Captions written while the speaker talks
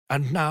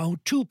And now,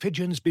 two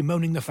pigeons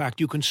bemoaning the fact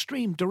you can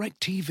stream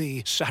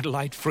DirecTV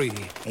satellite-free.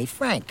 Hey,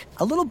 Frank,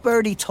 a little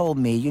birdie told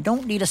me you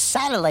don't need a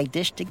satellite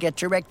dish to get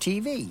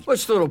DirecTV.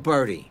 What's little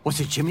birdie? Was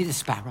it Jimmy the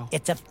Sparrow?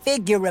 It's a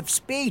figure of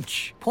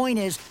speech. Point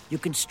is, you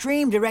can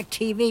stream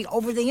DirecTV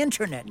over the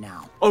internet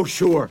now. Oh,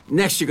 sure.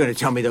 Next you're going to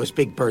tell me those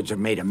big birds are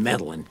made of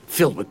metal and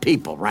filled with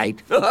people,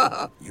 right?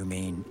 You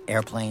mean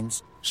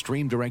airplanes?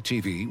 Stream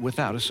DirecTV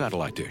without a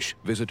satellite dish.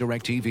 Visit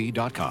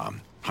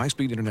DirecTV.com.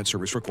 High-speed internet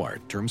service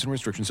required. Terms and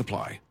restrictions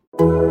apply.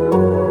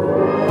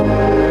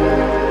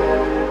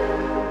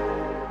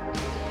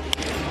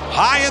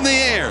 High in the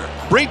air.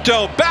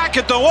 Brito back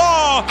at the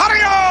wall.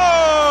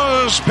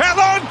 Adios,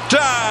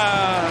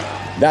 Pelota!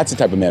 That's the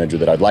type of manager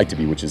that I'd like to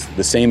be, which is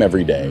the same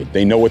every day.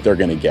 They know what they're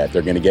going to get.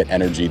 They're going to get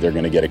energy. They're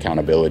going to get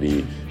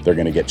accountability. They're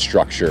going to get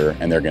structure,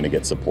 and they're going to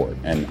get support.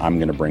 And I'm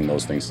going to bring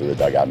those things to the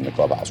dugout in the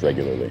clubhouse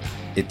regularly.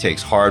 It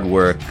takes hard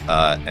work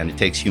and it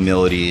takes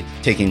humility,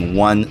 taking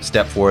one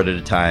step forward at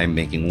a time,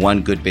 making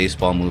one good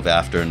baseball move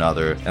after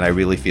another. And I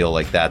really feel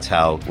like that's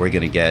how we're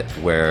going to get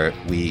where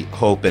we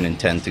hope and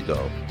intend to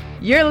go.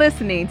 You're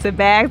listening to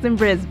Bags and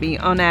Brisbee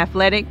on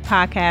Athletic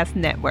Podcast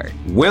Network.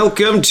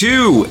 Welcome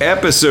to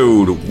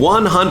episode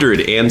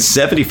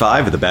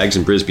 175 of the Bags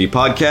and Brisbee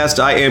podcast.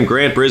 I am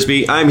Grant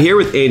Brisbee. I'm here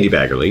with Andy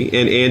Baggerly.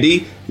 And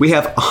Andy, we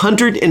have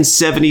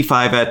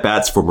 175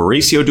 at-bats for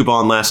Mauricio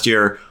Dubon last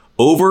year.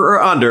 Over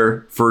or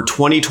under for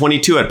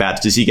 2022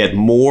 at-bats? Does he get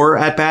more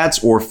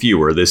at-bats or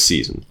fewer this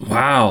season?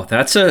 Wow,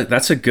 that's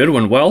a good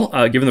one. Well,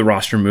 given the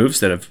roster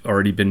moves that have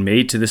already been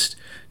made to this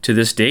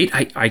date,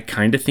 I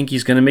kind of think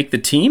he's going to make the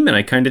team, and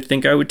I kind of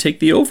think I would take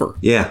the over.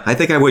 Yeah, I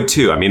think I would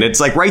too. I mean, it's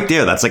like right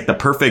there. That's like the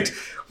perfect,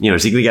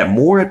 is he going to get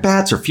more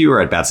at-bats or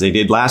fewer at-bats than he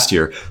did last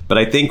year? But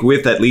I think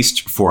with at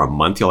least for a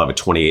month, he'll have a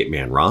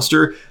 28-man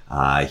roster.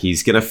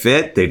 He's going to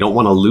fit. They don't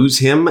want to lose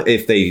him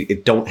if they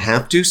don't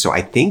have to. So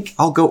I think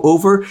I'll go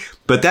over.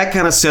 But that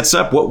kind of sets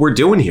up what we're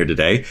doing here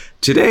today.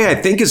 Today, I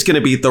think, is going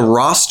to be the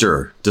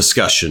roster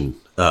discussion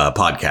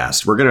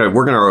podcast. We're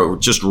gonna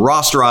just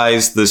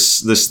rosterize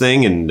this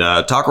thing and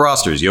talk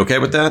rosters. You okay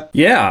with that?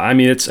 Yeah, I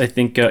mean, I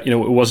think it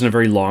wasn't a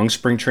very long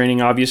spring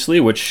training, obviously,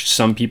 which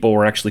some people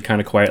were actually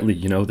kind of quietly,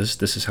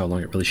 this is how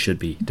long it really should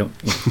be.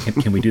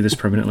 Can we do this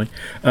permanently?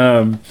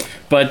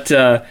 But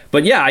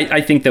yeah, I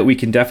think that we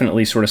can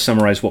definitely sort of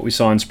summarize what we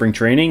saw in spring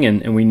training,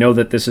 and we know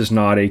that this is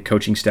not a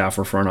coaching staff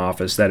or front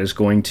office that is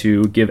going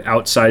to give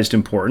outsized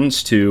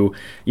importance to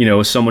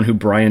someone who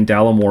Brian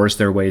Dallamore's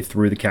their way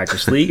through the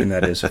Cactus League, and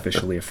that is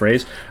officially a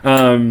phrase.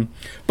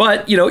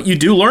 But you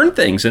do learn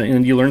things,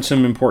 and you learn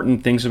some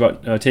important things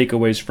about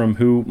takeaways from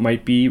who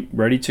might be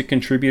ready to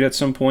contribute at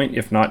some point,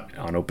 if not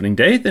on opening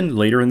day, then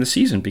later in the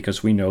season,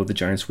 because we know the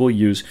Giants will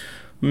use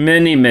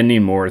many, many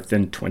more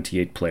than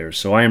 28 players.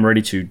 So I am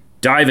ready to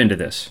dive into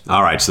this.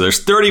 All right, so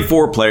there's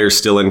 34 players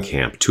still in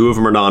camp. 2 of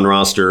them are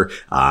non-roster.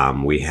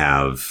 We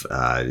have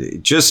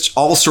just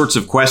all sorts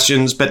of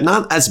questions, but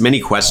not as many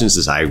questions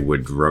as I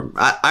would.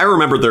 I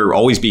remember there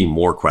always being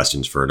more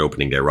questions for an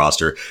opening day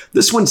roster.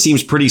 This one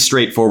seems pretty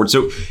straightforward.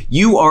 So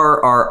you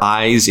are our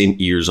eyes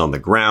and ears on the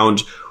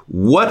ground.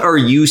 What are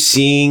you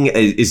seeing?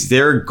 Is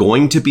there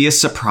going to be a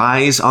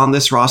surprise on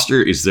this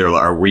roster?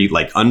 Are we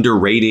like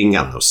underrating,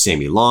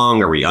 Sammy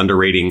Long? Are we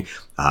underrating,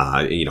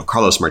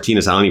 Carlos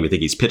Martinez? I don't even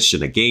think he's pitched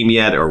in a game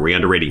yet. Are we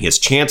underrating his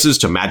chances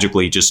to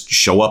magically just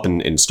show up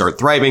and start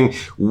thriving?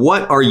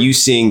 What are you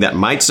seeing that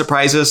might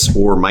surprise us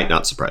or might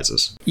not surprise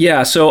us?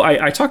 Yeah, so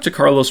I talked to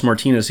Carlos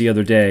Martinez the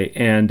other day,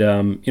 and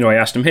I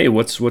asked him, hey,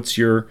 what's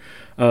your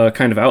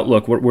kind of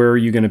outlook? Where are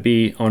you going to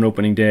be on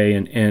opening day?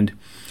 And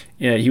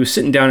he was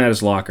sitting down at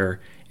his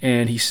locker,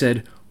 and he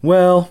said,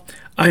 well,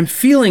 I'm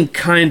feeling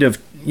kind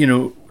of,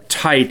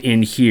 tight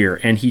in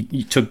here. And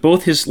he took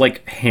both his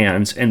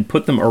hands and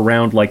put them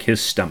around his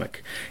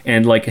stomach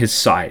and his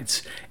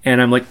sides.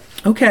 And I'm like,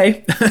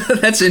 okay,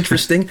 that's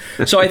interesting.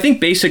 So I think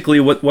basically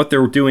what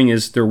they're doing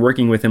is they're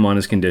working with him on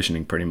his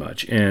conditioning pretty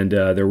much. And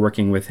they're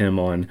working with him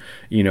on,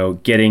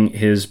 getting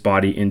his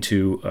body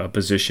into a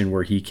position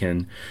where he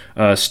can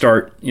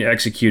start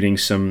executing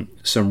some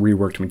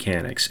reworked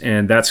mechanics.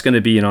 And that's going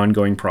to be an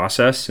ongoing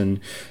process. And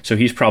so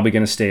he's probably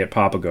going to stay at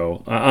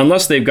Papago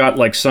unless they've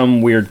got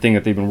some weird thing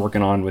that they've been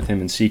working on with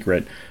him in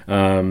secret.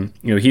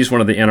 He's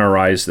one of the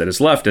NRIs that is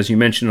left, as you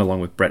mentioned, along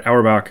with Brett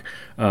Auerbach.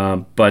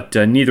 But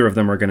neither of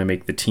them are going to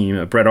make the team.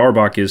 Brett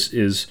Auerbach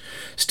is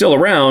still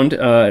around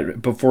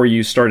before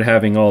you start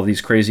having all these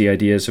crazy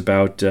ideas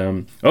about,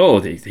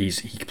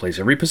 he plays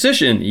every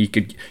position.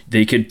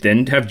 They could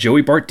then have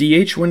Joey Bart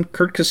DH when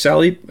Kurt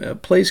Casale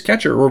plays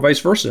catcher or vice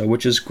versa,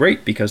 which is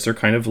great because they're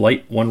kind of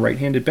light one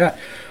right-handed bat.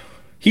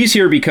 He's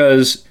here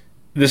because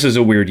this is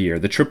a weird year.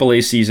 The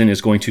AAA season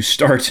is going to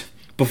start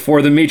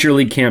before the Major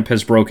League camp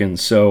has broken,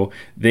 so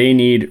they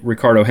need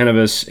Ricardo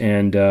Henneves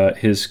and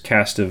his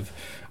cast of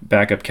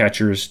backup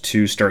catchers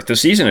to start the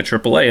season at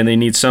AAA, and they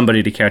need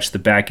somebody to catch the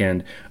back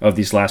end of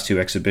these last 2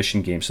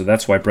 exhibition games. So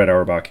that's why Brett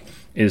Auerbach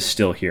is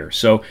still here.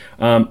 So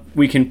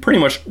we can pretty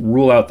much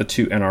rule out the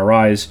 2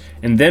 NRIs,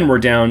 and then we're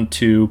down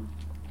to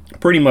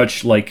pretty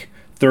much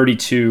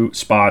 32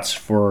 spots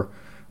for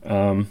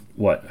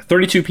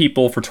 32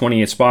 people for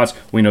 28 spots.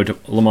 We know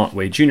Lamont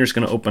Wade Jr. is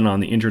going to open on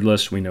the injured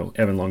list. We know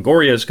Evan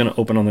Longoria is going to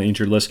open on the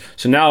injured list.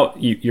 So now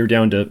you're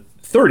down to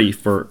 30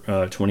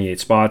 for 28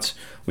 spots.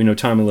 We know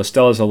Tommy La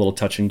Stella is a little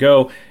touch and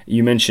go.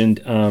 You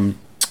mentioned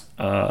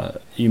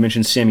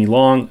Sammy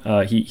Long.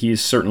 He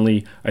is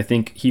certainly, I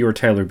think he or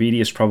Tyler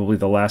Beatty is probably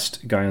the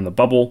last guy on the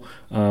bubble.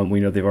 We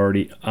know they've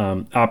already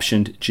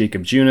optioned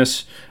Jacob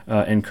Junis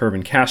and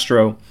Kervin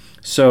Castro.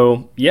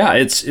 So,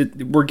 yeah,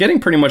 we're getting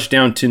pretty much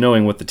down to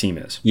knowing what the team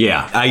is.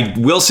 Yeah, I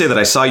will say that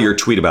I saw your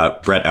tweet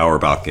about Brett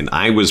Auerbach, and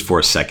I was for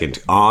a second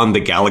on the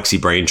Galaxy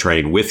Brain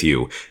train with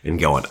you and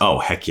going, oh,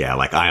 heck yeah,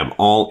 like I am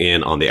all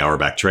in on the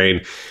Auerbach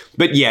train.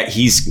 But yeah,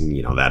 he's,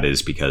 that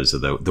is because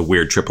of the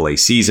weird AAA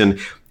season.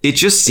 It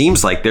just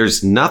seems like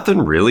there's nothing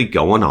really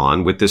going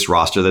on with this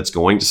roster that's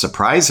going to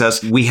surprise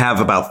us. We have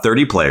about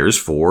 30 players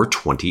for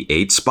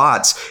 28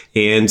 spots,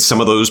 and some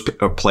of those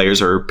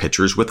players are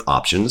pitchers with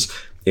options.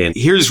 And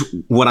here's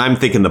what I'm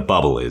thinking the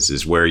bubble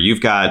is where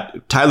you've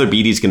got Tyler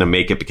Beatty's going to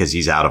make it because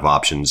he's out of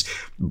options.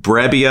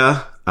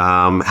 Brebbia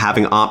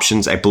having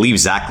options. I believe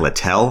Zach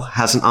Littell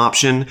has an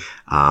option.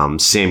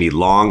 Sammy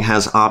Long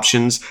has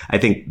options. I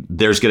think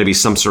there's going to be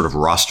some sort of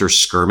roster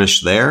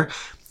skirmish there.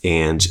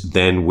 And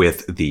then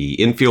with the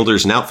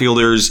infielders and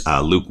outfielders,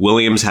 Luke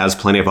Williams has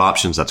plenty of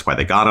options. That's why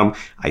they got him.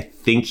 I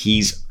think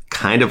he's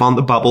kind of on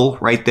the bubble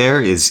right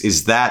there.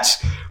 Is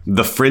that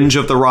the fringe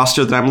of the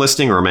roster that I'm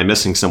listing, or am I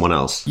missing someone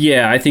else?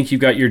 Yeah, I think you've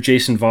got your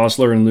Jason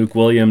Vosler and Luke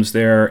Williams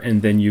there,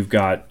 and then you've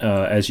got,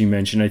 as you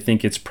mentioned, I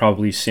think it's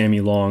probably Sammy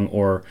Long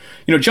or,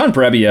 John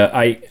Brebbia.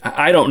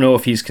 I don't know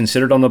if he's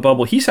considered on the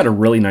bubble. He's had a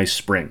really nice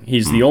spring.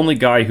 He's the only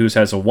guy who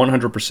has a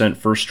 100%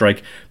 first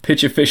strike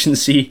pitch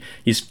efficiency.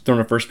 He's thrown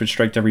a first pitch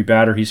strike to every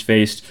batter he's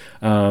faced.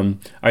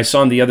 I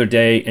saw him the other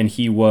day, and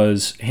he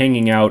was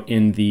hanging out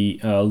in the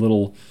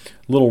little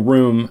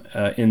room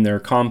in their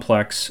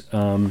complex,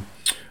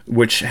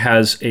 which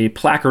has a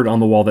placard on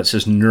the wall that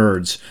says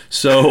nerds.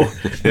 So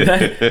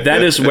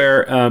that is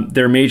where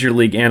their major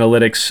league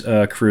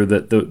analytics crew,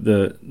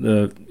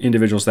 the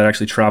individuals that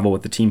actually travel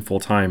with the team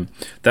full time,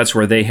 that's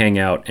where they hang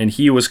out. And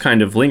he was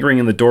kind of lingering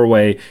in the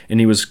doorway,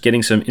 and he was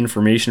getting some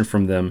information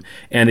from them.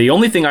 And the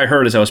only thing I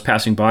heard as I was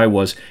passing by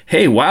was,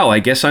 "Hey, wow, I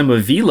guess I'm a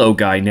velo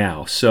guy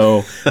now."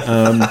 So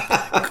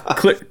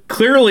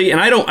clearly, and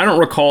I don't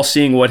recall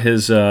seeing what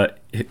his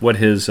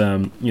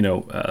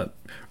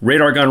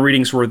radar gun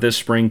readings were this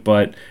spring,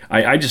 but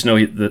I just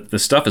know the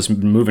stuff is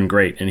moving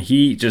great, and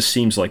he just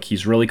seems like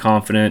he's really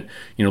confident.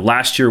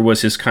 Last year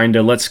was his kind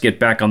of let's get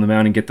back on the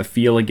mound and get the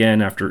feel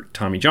again after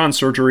Tommy John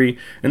surgery,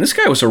 and this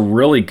guy was a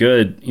really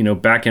good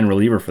back-end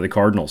reliever for the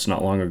Cardinals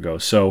not long ago.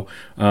 So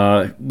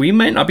we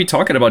might not be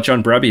talking about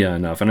John Brebbia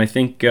enough, and I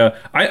think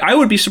I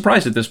would be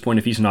surprised at this point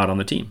if he's not on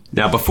the team.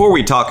 Now, before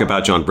we talk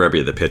about John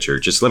Brebbia, the pitcher,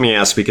 just let me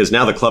ask, because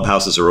now the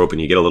clubhouses are open,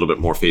 you get a little bit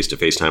more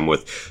face-to-face time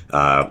with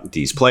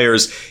these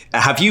players.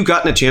 Have you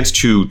gotten a chance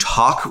to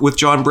talk with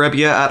John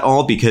Brebbia at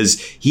all? Because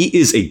he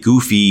is a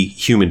goofy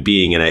human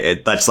being,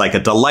 and that's like a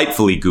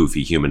delightfully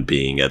goofy human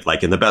being,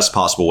 like in the best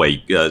possible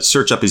way.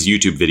 Search up his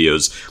YouTube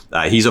videos.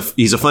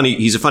 He's a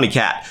funny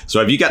cat. So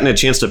have you gotten a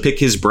chance to pick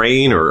his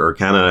brain or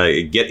kind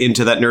of get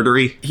into that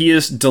nerdery? He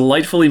is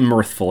delightfully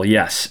mirthful,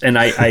 yes, and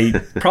I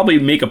probably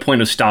make a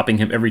point of stopping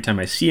him every time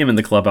I see him in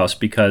the clubhouse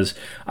because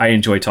I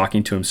enjoy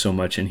talking to him so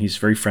much, and he's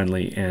very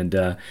friendly and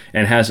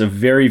has a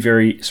very,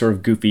 very sort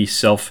of goofy,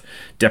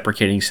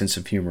 self-deprecating sense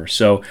of humor.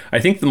 So I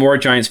think the more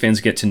Giants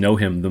fans get to know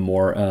him, the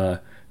more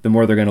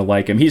they're going to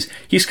like him.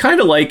 He's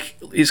kind of like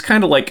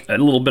a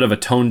little bit of a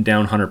toned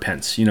down Hunter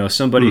Pence.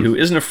 Somebody who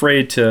isn't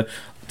afraid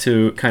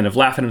to kind of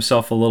laugh at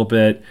himself a little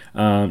bit.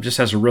 Just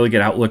has a really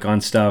good outlook on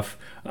stuff.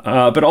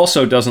 But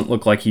also doesn't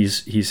look like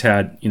he's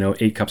had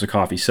 8 cups of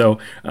coffee. So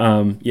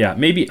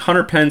maybe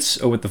Hunter Pence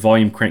with the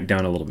volume cranked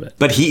down a little bit.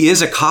 But he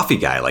is a coffee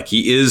guy. Like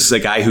he is a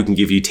guy who can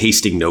give you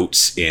tasting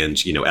notes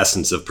and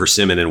essence of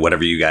persimmon and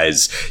whatever you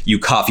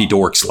coffee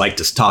dorks like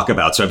to talk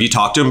about. So have you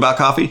talked to him about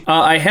coffee?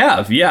 I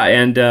have, yeah,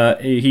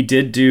 and he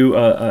did do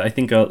I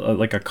think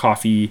a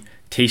coffee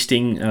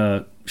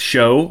tasting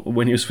show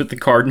when he was with the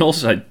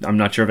Cardinals. I'm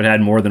not sure if it had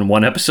more than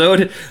one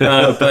episode,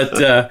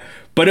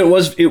 but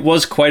it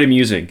was quite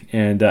amusing,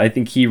 and I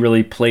think he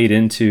really played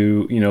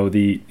into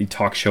the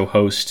talk show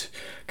host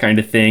kind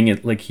of thing.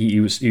 Like he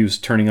was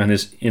turning on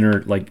his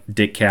inner like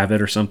Dick Cavett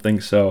or something.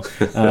 So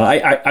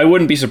I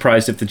wouldn't be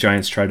surprised if the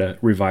Giants try to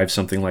revive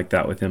something like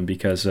that with him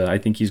because I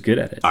think he's good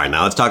at it. All right,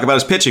 now let's talk about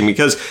his pitching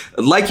because,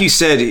 like you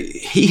said,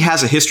 he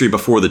has a history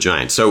before the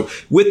Giants. So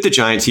with the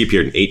Giants, he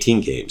appeared in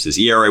 18 games. His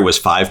ERA was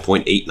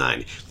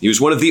 5.89. He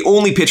was one of the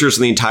only pitchers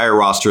in the entire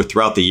roster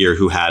throughout the year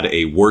who had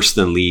a worse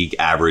than league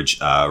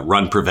average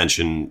run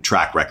prevention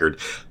track record.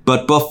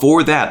 But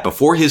before that,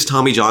 before his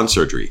Tommy John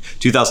surgery,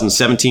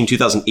 2017,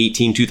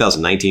 2018,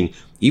 2019,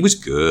 he was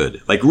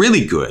good, like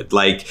really good,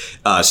 like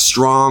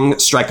strong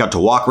strikeout to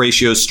walk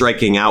ratio,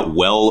 striking out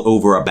well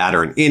over a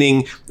batter an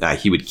inning.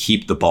 He would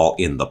keep the ball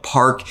in the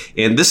park.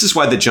 And this is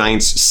why the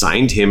Giants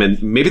signed him.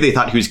 And maybe they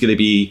thought he was going to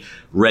be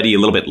ready a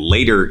little bit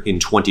later in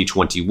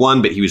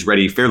 2021, but he was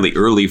ready fairly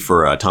early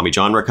for a Tommy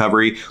John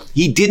recovery.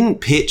 He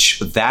didn't pitch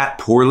that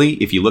poorly.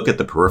 If you look at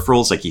the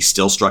peripherals, like he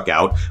still struck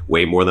out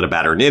way more than a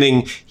batter an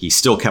inning. He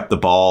still kept the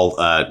ball,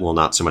 well,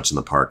 not so much in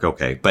the park.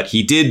 Okay. But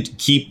he did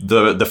keep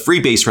the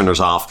free base runners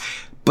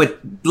off. But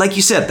like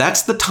you said,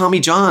 that's the Tommy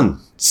John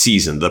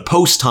season, the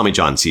post Tommy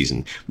John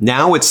season.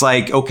 Now it's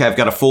like, okay, I've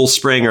got a full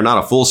spring, or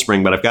not a full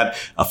spring, but I've got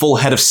a full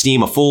head of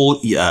steam, a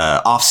full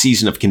off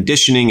season of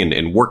conditioning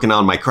and working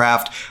on my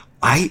craft.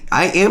 I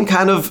am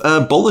kind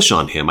of bullish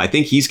on him. I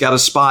think he's got a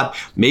spot,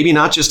 maybe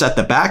not just at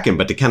the back end,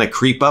 but to kind of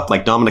creep up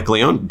like Dominic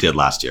Leone did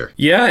last year.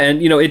 Yeah,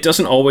 and it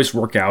doesn't always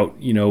work out.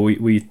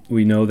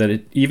 We know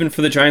that even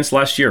for the Giants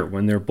last year,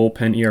 when their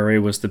bullpen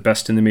ERA was the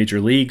best in the major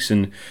leagues,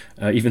 and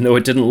even though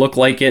it didn't look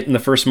like it in the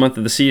first month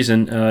of the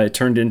season, it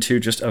turned into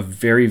just a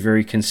very,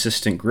 very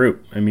consistent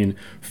group. I mean,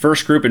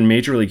 first group in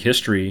major league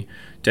history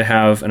to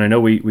have, and I know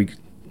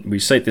we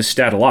cite this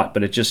stat a lot,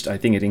 but I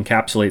think it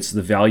encapsulates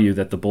the value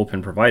that the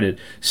bullpen provided.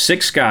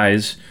 6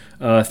 guys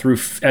through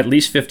at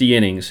least 50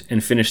 innings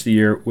and finished the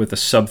year with a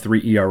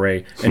sub-3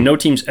 ERA, and no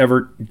team's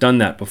ever done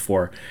that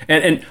before.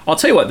 And I'll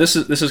tell you what, this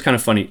is kind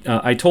of funny.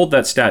 I told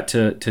that stat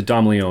to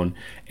Dom Leone,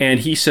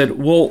 and he said,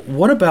 "Well,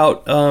 what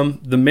about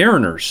the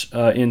Mariners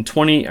in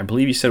I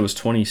believe he said it was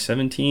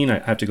 2017. I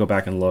have to go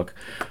back and look."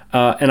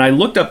 And I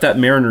looked up that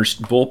Mariners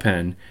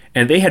bullpen,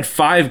 and they had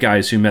 5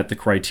 guys who met the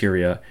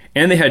criteria,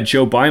 and they had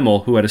Joe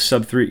Beimel, who had a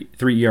sub-3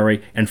 ERA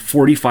and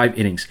 45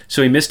 innings.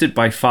 So he missed it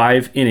by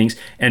 5 innings.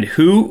 And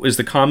who is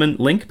the common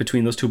link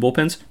between those two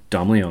bullpens?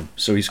 Dom Leone.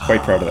 So he's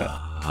quite proud of that.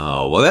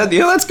 Oh, well,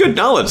 that's good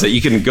knowledge that you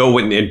can go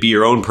and be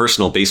your own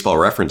personal baseball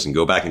reference and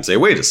go back and say,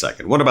 wait a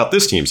second, what about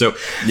this team? So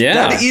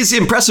that is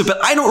impressive, but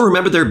I don't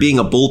remember there being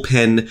a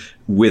bullpen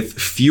with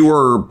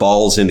fewer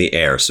balls in the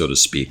air, so to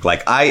speak.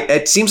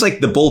 It seems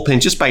like the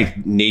bullpen, just by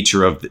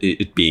nature of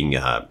it being,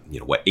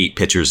 8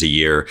 pitchers a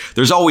year,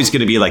 there's always going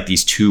to be like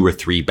these 2 or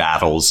 3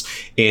 battles.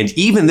 And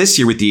even this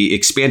year with the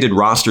expanded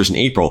rosters in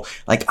April,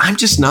 I'm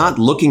just not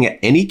looking at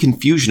any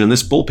confusion in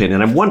this bullpen.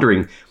 And I'm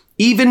wondering,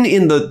 even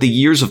in the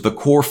years of the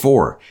core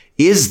 4,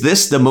 is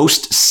this the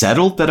most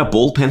settled that a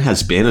bullpen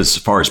has been as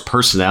far as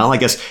personnel? I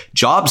guess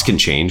jobs can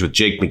change with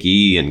Jake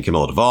McGee and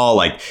Camilo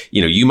Doval.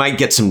 You might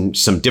get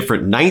some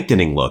different ninth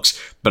inning looks.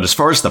 But as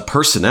far as the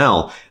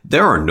personnel,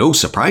 there are no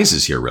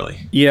surprises here,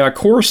 really. Yeah,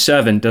 Core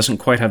 7 doesn't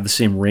quite have the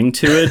same ring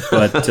to it.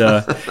 But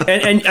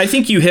and I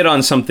think you hit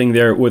on something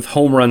there with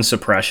home run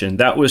suppression.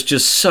 That was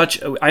just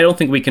I don't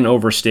think we can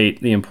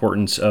overstate the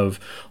importance of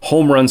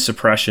home run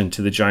suppression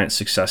to the Giants'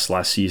 success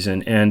last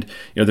season. And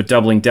they're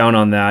doubling down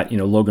on that.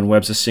 Logan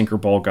Webb's a sinker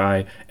ball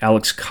guy.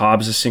 Alex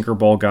Cobb's a sinker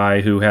ball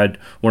guy who had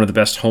one of the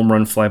best home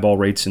run fly ball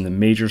rates in the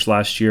majors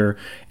last year.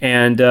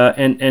 And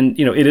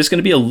it is going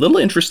to be a little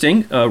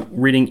interesting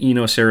reading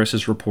Eno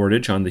Sarris's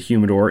reportage on the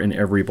humidor in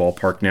every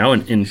ballpark now,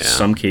 and in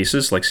some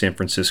cases, like San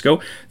Francisco,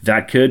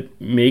 that could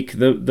make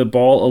the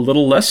ball a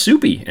little less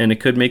soupy, and it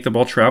could make the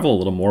ball travel a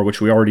little more,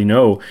 which we already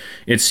know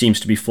it seems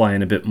to be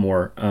flying a bit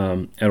more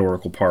at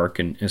Oracle Park,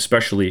 and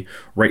especially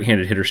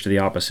right-handed hitters to the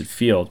opposite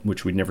field,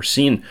 which we'd never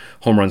seen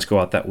home runs go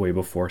out that way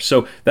before.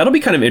 So that'll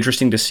be kind of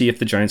interesting to see if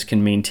the Giants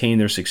can maintain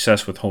their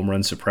success with home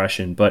run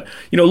suppression. But,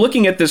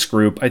 looking at this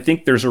group, I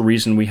think there's a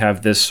reason we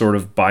have this sort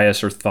of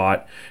bias or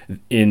thought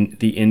in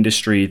the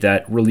industry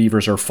that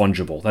relievers are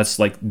fungible. That's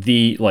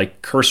the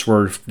curse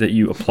word that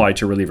you apply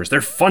to relievers. They're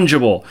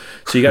fungible,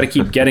 so you got to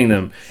keep getting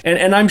them.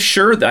 And I'm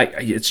sure that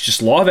it's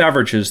just law of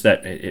averages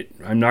that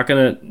I'm not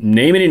going to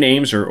name any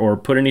names or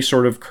put any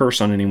sort of curse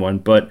on anyone,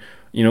 but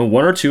 1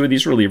 or 2 of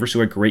these relievers who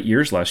had great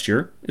years last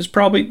year is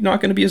probably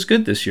not going to be as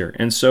good this year.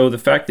 And so the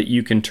fact that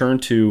you can turn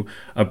to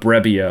a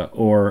Brebbia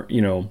or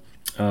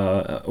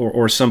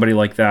somebody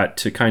like that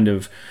to kind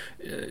of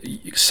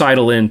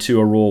sidle into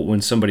a role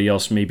when somebody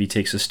else maybe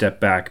takes a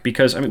step back.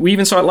 Because, we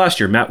even saw it last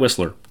year. Matt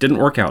Whistler didn't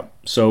work out.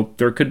 So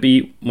there could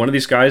be one of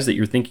these guys that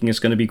you're thinking is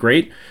going to be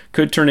great,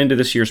 could turn into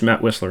this year's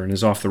Matt Whistler and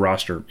is off the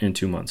roster in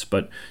 2 months.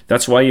 But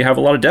that's why you have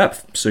a lot of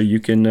depth. So you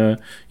can,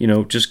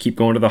 just keep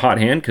going to the hot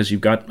hand because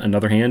you've got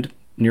another hand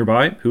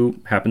nearby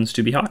who happens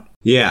to be hot.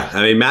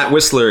 Yeah, Matt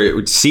Whistler,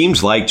 it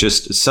seems like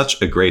just such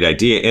a great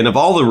idea. And of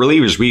all the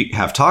relievers we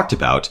have talked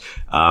about,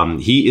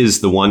 he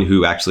is the one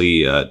who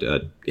actually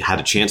had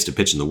a chance to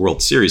pitch in the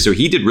World Series. So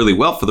he did really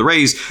well for the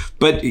Rays.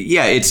 But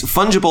yeah, it's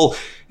fungible.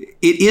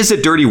 It is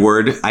a dirty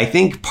word. I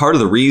think part of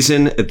the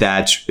reason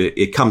that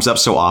it comes up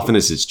so often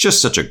is it's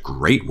just such a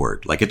great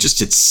word.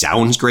 It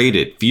sounds great.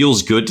 It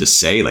feels good to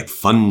say,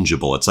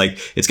 fungible. It's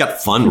it's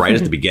got fun right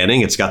at the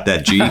beginning. It's got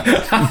that G.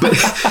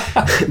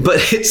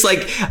 But it's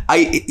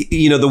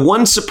the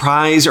one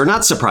surprise, or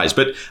not surprise,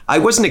 but I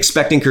wasn't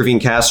expecting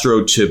Kervin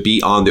Castro to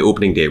be on the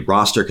opening day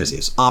roster because he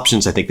has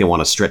options. I think they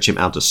want to stretch him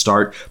out to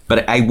start.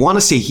 But I want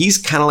to say he's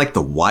kind of like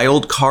the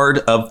wild card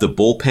of the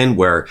bullpen,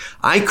 where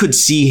I could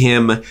see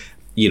him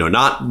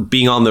not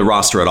being on the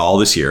roster at all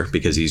this year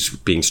because he's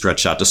being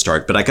stretched out to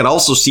start. But I could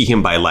also see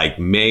him by like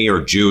May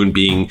or June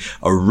being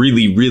a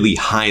really, really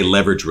high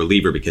leverage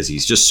reliever because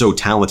he's just so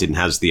talented and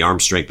has the arm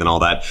strength and all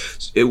that.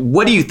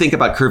 What do you think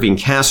about Kervin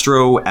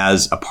Castro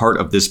as a part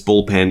of this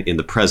bullpen in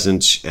the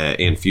present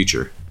and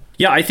future?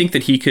 Yeah, I think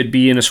that he could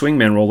be in a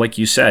swingman role, like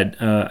you said.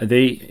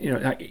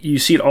 You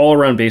see it all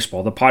around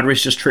baseball. The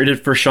Padres just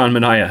traded for Sean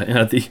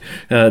Manaea.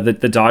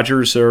 The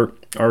Dodgers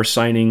are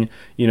signing,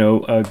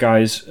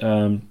 guys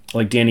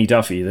like Danny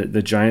Duffy.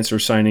 The Giants are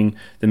signing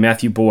the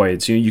Matthew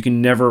Boyds. You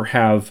can never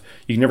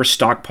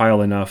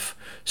stockpile enough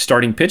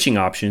starting pitching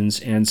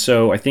options, and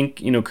so I think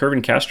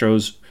Kervin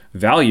Castro's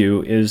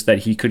value is that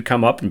he could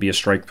come up and be a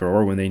strike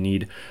thrower when they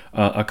need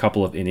a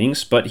couple of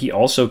innings, but he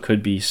also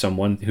could be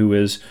someone who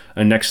is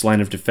a next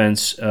line of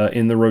defense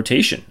in the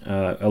rotation,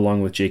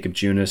 along with Jacob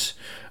Junis.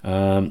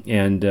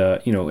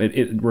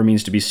 It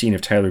remains to be seen if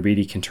Tyler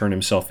Beede can turn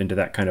himself into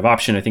that kind of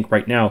option. I think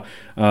right now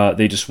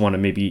they just want to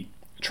maybe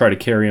try to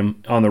carry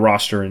him on the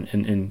roster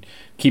and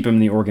keep him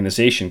in the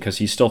organization because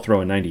he's still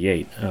throwing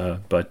 98.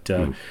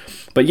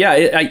 But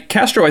yeah,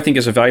 Castro I think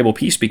is a valuable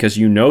piece because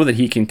that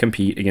he can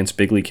compete against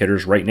big league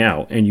hitters right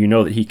now, and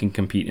that he can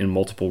compete in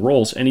multiple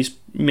roles, and he's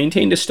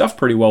maintained his stuff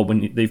pretty well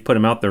when they've put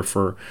him out there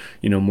for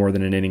more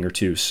than an inning or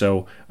two.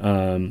 So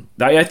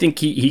I think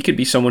he could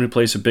be someone who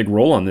plays a big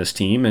role on this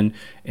team, and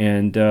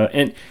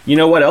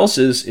what else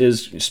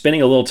is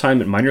spending a little time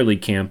at minor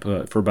league camp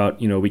for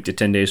about a week to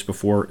 10 days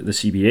before the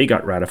CBA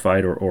got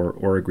ratified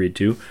or agreed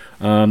to.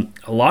 A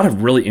lot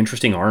of really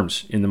interesting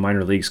arms in the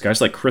minor leagues,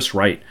 guys like Chris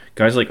Wright,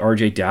 guys like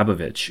RJ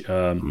Dabovich,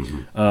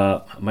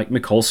 Mike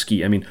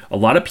Mikulski. I mean, a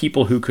lot of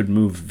people who could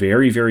move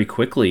very, very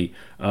quickly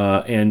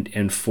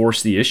and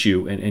force the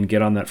issue and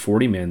get on that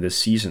 40-man this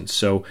season.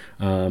 So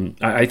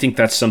I think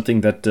that's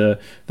something that the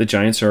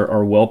Giants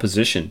are well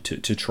positioned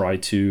to try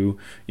to,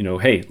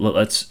 hey,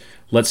 let's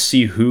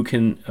see who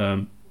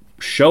can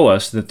show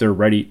us that they're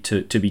ready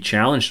to be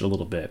challenged a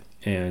little bit.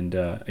 And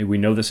we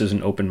know this is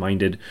an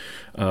open-minded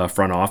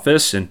front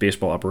office and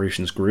baseball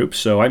operations group.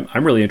 So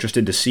I'm really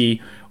interested to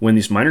see when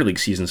these minor league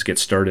seasons get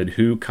started,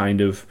 who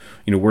kind of,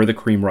 where the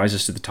cream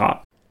rises to the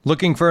top.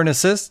 Looking for an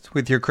assist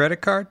with your credit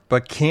card,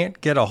 but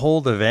can't get a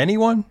hold of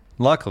anyone?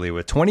 Luckily,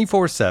 with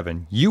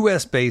 24/7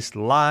 U.S.-based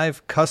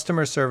live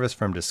customer service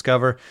from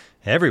Discover,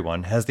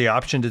 everyone has the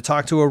option to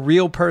talk to a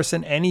real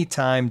person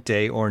anytime,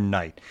 day or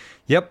night.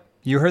 Yep,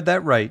 you heard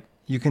that right.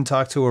 You can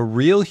talk to a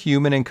real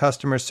human in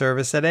customer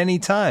service at any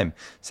time.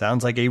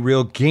 Sounds like a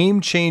real game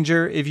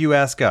changer if you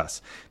ask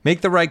us.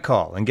 Make the right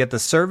call and get the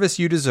service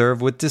you deserve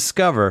with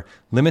Discover.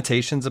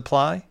 Limitations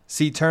apply.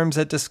 See terms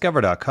at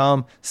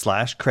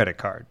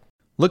discover.com/creditcard.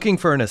 Looking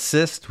for an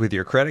assist with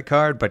your credit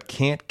card but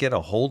can't get a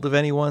hold of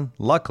anyone?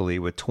 Luckily,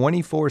 with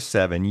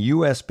 24/7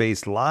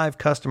 U.S.-based live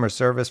customer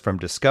service from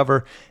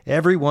Discover,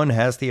 everyone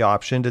has the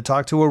option to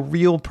talk to a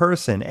real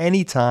person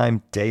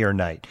anytime, day or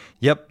night.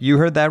 Yep, you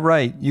heard that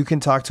right. You can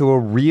talk to a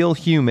real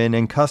human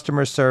in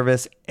customer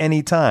service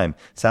anytime.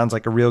 Sounds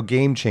like a real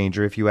game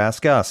changer if you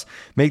ask us.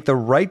 Make the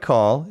right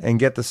call and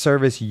get the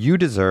service you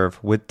deserve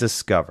with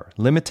Discover.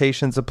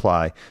 Limitations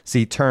apply.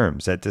 See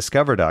terms at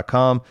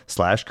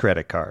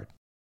discover.com/creditcard.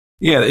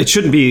 Yeah, it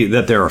shouldn't be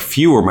that there are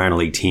fewer minor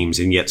league teams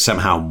and yet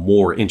somehow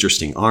more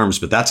interesting arms,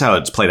 but that's how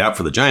it's played out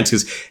for the Giants,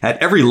 because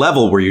at every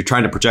level where you're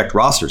trying to project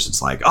rosters,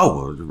 it's like,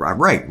 oh,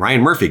 right,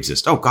 Ryan Murphy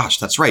exists. Oh, gosh,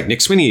 that's right.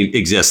 Nick Sweeney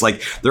exists.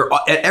 Like, they're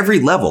at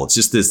every level. It's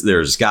just this,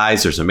 there's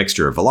a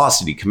mixture of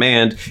velocity,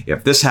 command.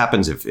 If this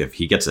happens, if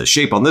he gets a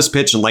shape on this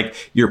pitch, and like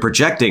you're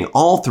projecting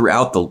all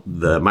throughout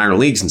the minor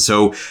leagues. And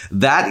so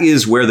that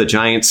is where the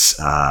Giants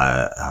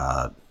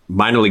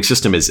minor league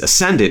system is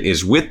ascendant,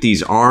 is with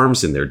these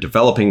arms, and they're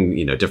developing,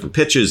 different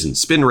pitches and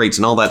spin rates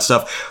and all that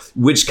stuff,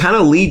 which kind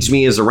of leads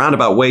me as a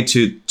roundabout way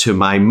to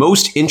my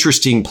most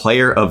interesting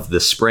player of the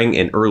spring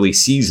and early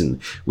season,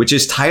 which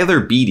is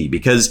Tyler Beede,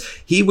 because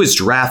he was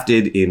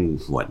drafted in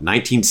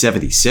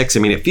 1976. I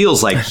mean, it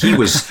feels like he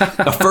was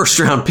a first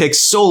round pick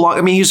so long.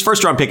 I mean, he was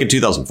first round pick in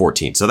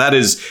 2014. So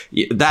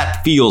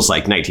that feels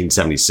like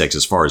 1976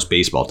 as far as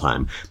baseball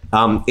time.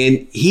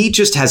 And he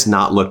just has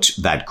not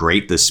looked that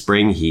great this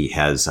spring. He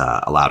has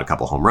allowed a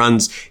couple home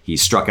runs. He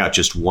struck out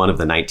just one of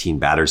the 19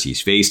 batters he's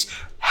faced.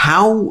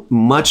 How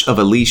much of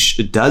a leash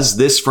does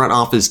this front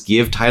office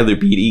give Tyler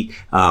Beede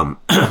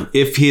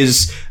if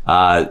his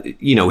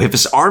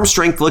arm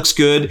strength looks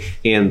good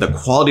and the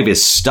quality of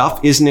his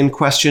stuff isn't in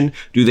question?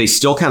 Do they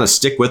still kind of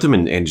stick with him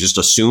and just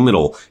assume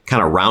it'll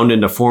kind of round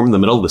into form in the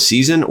middle of the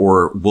season,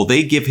 or will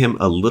they give him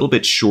a little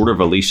bit shorter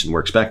of a leash than we're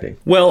expecting?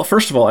 Well,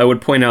 first of all, I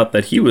would point out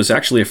that he was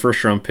actually a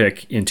first-round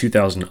pick in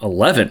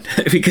 2011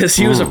 because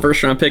he was a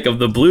first-round pick of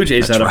the Blue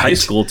Jays out of high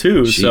school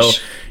too. Sheesh.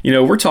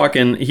 So, we're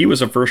talking he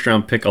was a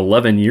first-round pick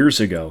 11 years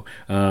ago.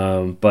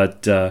 And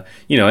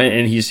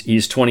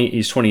he's 20,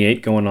 he's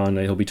 28 going on.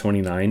 He'll be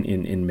 29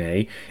 in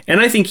May.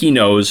 And I think he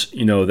knows,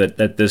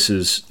 that this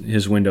is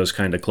his window's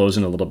kind of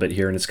closing a little bit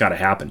here, and it's got to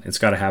happen. It's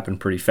got to happen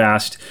pretty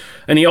fast.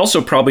 And he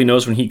also probably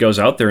knows when he goes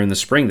out there in the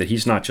spring that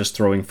he's not just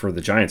throwing for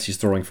the Giants, he's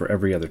throwing for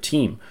every other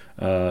team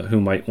who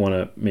might want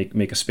to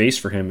make a space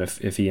for him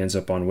if he ends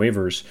up on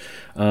waivers.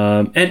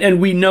 And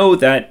we know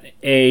that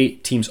A,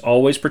 teams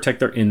always protect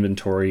their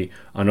inventory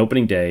on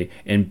opening day,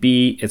 and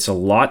B, it's a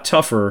lot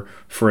tougher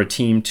for a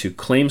team to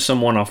claim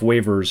someone off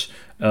waivers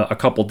a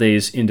couple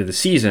days into the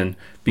season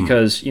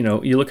because,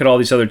 you look at all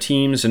these other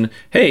teams and,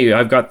 hey,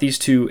 I've got these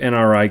 2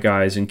 NRI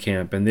guys in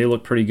camp and they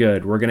look pretty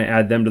good. We're going to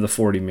add them to the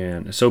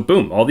 40-man. So,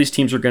 boom, all these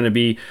teams are going to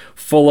be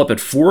full up at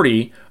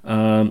 40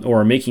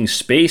 or making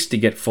space to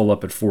get full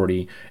up at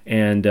 40,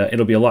 and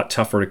it'll be a lot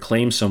tougher to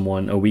claim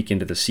someone a week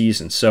into the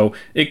season. So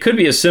it could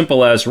be as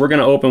simple as we're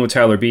going to open with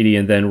Tyler Beede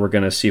and then we're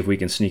going to see if we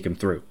can sneak him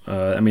through.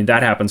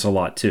 That happens a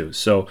lot too.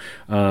 So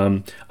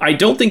I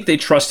don't think they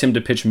trust him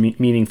to pitch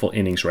meaningful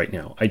innings right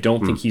now. I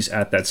don't think he's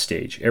at that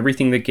stage.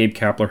 Everything that Gabe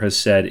Kapler has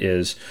said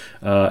is,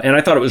 and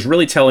I thought it was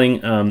really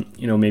telling,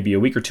 maybe a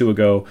week or two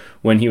ago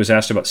when he was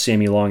asked about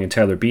Sammy Long and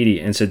Tyler Beede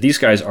and said these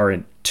guys are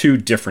in 2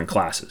 different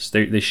classes.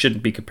 They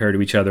shouldn't be compared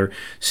to each other.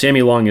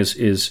 Sammy Long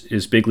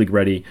is big league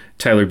ready.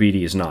 Tyler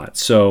Beede is not.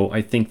 So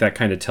I think that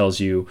kind of tells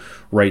you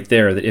right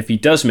there that if he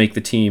does make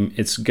the team,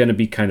 it's going to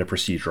be kind of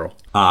procedural.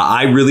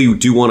 I really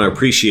do want to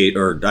appreciate,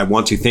 or I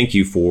want to thank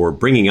you for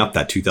bringing up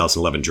that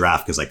 2011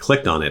 draft because I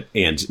clicked on it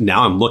and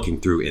now I'm looking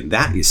through, and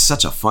that is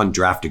such a fun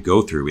draft to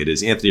go through. It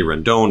is Anthony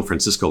Rendon,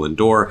 Francisco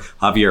Lindor,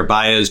 Javier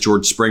Baez,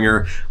 George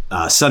Springer,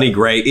 Sonny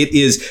Gray. It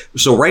is,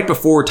 so right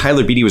before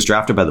Tyler Beede was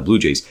drafted by the Blue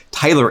Jays,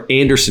 Tyler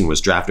Anderson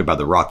was drafted by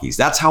the Rockies.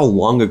 That's how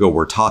long ago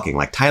we're talking.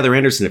 Like Tyler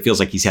Anderson, it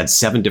feels like he's had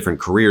 7 different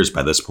careers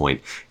by this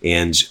point.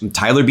 And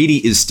Tyler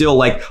Beede is still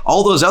like,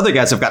 all those other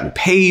guys have gotten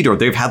paid or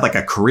they've had like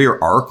a career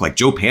arc, like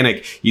Joe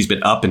Panik, he's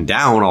been up and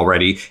down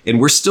already. And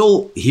we're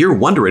still here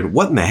wondering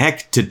what in the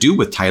heck to do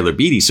with Tyler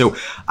Beede. So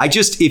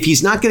if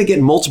he's not going to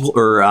get multiple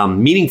or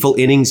meaningful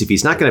innings, if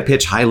he's not going to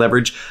pitch high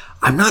leverage,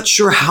 I'm not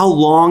sure how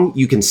long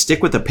you can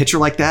stick with a pitcher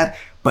like that.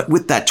 But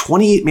with that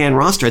 28-man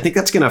roster, I think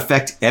that's going to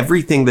affect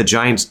everything the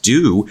Giants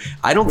do.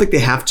 I don't think they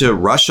have to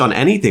rush on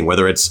anything,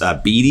 whether it's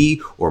Beede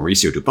or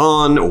Mauricio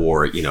Dubon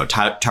or,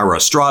 Thairo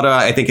Estrada.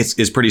 I think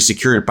it's pretty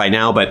secure by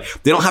now, but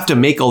they don't have to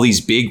make all these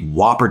big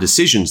whopper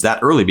decisions that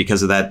early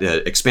because of that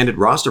expanded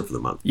roster for the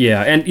month.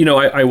 Yeah, and,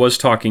 I was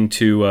talking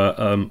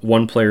to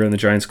one player in the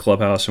Giants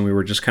clubhouse, and we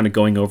were just kind of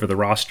going over the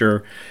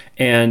roster.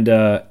 And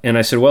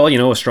I said, well,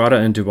 Estrada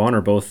and Dubon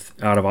are both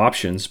out of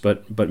options,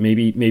 but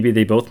maybe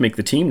they both make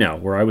the team now,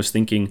 where I was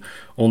thinking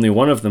only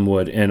one of them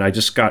would, and I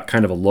just got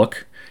kind of a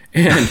look,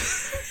 and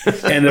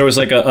there was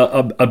like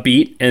a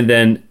beat, and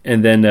then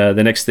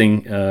the next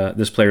thing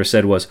this player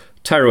said was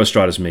Thairo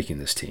Estrada's making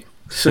this team.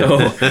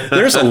 So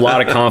there's a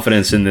lot of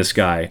confidence in this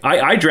guy.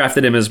 I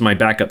drafted him as my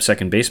backup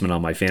second baseman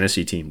on my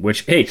fantasy team,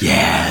 which, hey.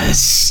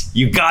 Yes,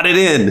 you got it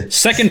in.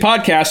 Second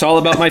podcast all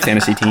about my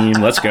fantasy team.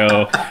 Let's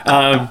go.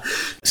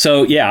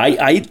 So,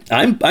 yeah,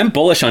 I'm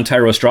bullish on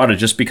Thairo Estrada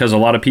just because a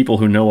lot of people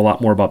who know a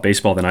lot more about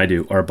baseball than I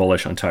do are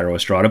bullish on Thairo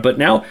Estrada. But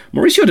now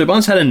Mauricio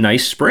Dubon's had a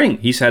nice spring.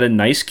 He's had a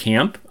nice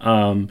camp.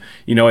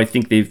 I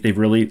think they've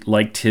really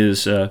liked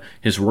his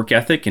work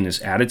ethic and his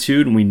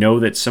attitude, and we know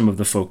that some of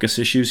the focus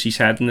issues he's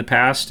had in the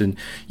past, and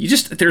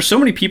there's so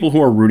many people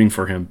who are rooting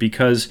for him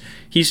because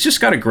he's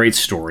just got a great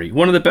story.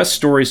 One of the best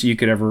stories you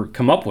could ever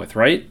come up with,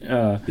 right?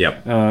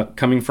 Yep.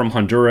 Coming from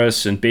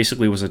Honduras and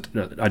basically was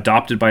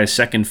adopted by a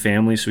second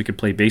family so he could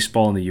play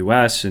baseball in the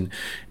U.S. and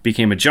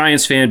became a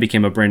Giants fan,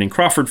 became a Brandon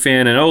Crawford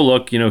fan, and oh,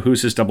 look,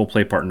 who's his double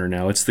play partner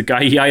now? It's the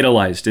guy he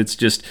idolized. It's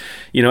just,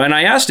 and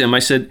I asked him, I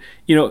said,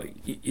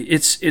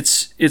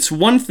 it's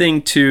one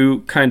thing to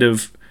kind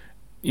of,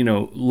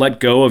 let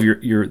go of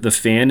the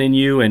fan in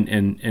you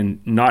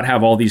and not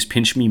have all these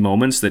pinch me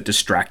moments that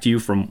distract you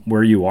from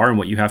where you are and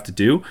what you have to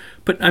do.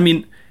 But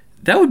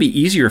that would be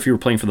easier if you were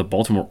playing for the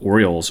Baltimore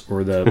Orioles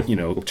or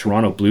the,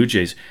 Toronto Blue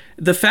Jays.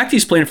 The fact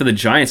he's playing for the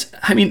Giants,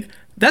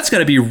 that's got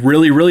to be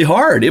really, really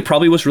hard. It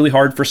probably was really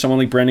hard for someone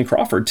like Brandon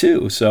Crawford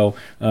too. So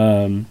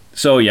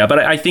yeah, but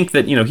I think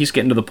that, he's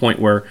getting to the point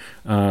where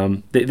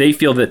they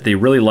feel that they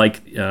really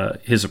like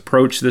his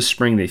approach this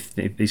spring.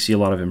 They see a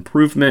lot of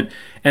improvement.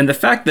 And the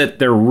fact that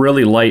they're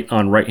really light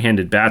on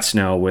right-handed bats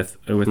now with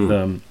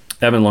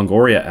Evan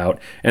Longoria out,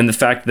 and the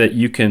fact that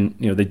you can,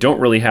 they don't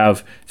really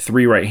have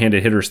 3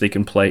 right-handed hitters they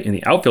can play in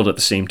the outfield at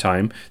the same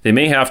time. They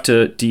may have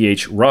to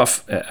DH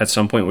Ruff at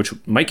some point, which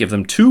might give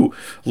them 2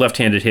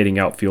 left-handed hitting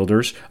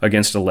outfielders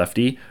against a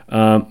lefty.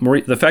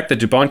 The fact that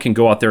Dubon can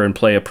go out there and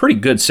play a pretty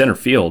good center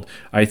field,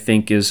 I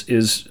think,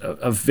 is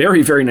a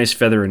very, very nice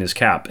feather in his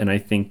cap, and I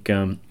think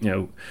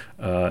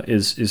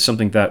is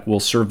something that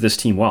will serve this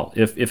team well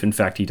if in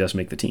fact he does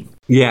make the team.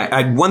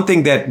 Yeah, one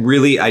thing that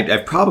really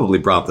I've probably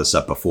brought this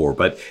up before,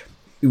 but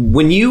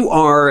When you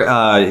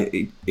are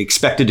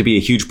expected to be a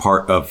huge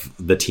part of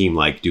the team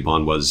like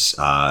Dubon was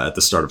at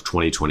the start of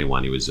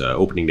 2021, he was an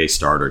opening day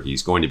starter.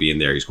 He's going to be in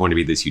there. He's going to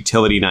be this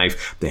utility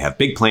knife. They have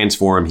big plans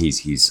for him.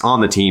 He's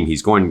on the team.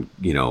 He's going,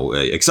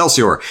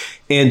 Excelsior.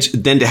 And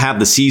then to have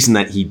the season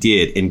that he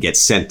did and get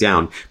sent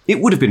down, it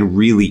would have been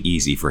really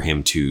easy for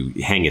him to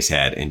hang his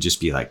head and just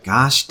be like,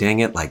 gosh, dang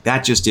it. Like,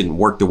 that just didn't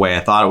work the way I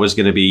thought it was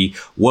going to be.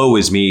 Woe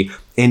is me.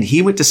 And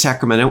he went to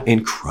Sacramento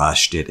and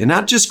crushed it. And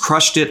not just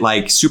crushed it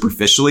like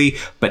superficially,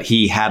 but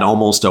he had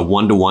almost a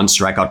 1-to-1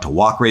 strikeout to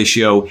walk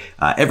ratio.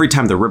 Every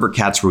time the River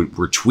Cats were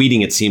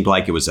tweeting, it seemed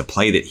like it was a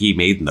play that he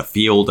made in the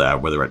field,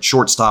 whether at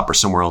shortstop or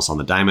somewhere else on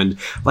the diamond.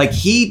 Like,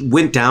 he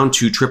went down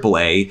to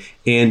AAA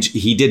and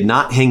he did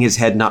not hang his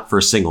head, not for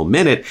a single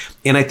minute.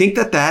 And I think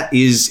that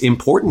is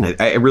important.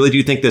 I really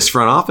do think this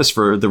front office,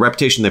 for the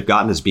reputation they've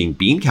gotten as being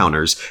bean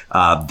counters,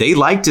 they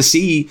like to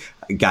see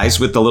guys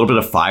with a little bit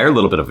of fire, a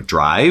little bit of a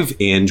drive.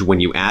 And when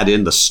you add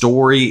in the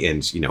story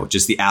and,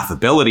 just the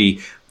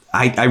affability,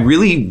 I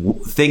really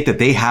think that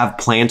they have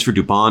plans for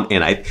Dubon.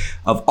 And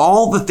of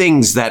all the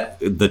things that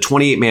the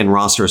 28-man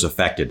roster has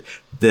affected,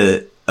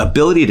 the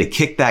ability to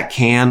kick that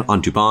can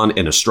on Dubon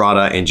and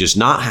Estrada and just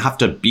not have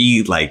to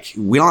be like,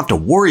 we don't have to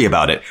worry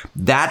about it.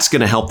 That's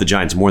going to help the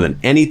Giants more than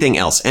anything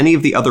else. Any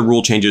of the other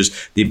rule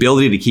changes, the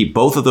ability to keep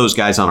both of those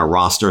guys on a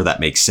roster that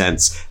makes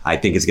sense, I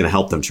think is going to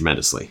help them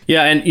tremendously.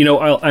 Yeah, and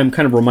I'm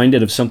kind of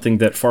reminded of something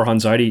that Farhan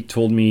Zaidi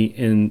told me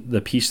in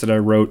the piece that I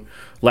wrote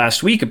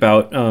last week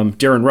about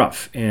Darren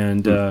Ruff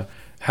and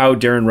how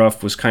Darren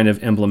Ruff was kind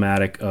of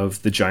emblematic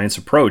of the Giants'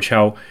 approach,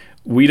 how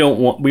we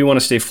want to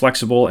stay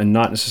flexible and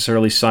not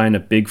necessarily sign a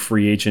big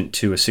free agent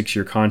to a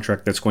 6-year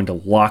contract that's going to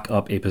lock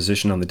up a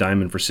position on the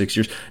diamond for 6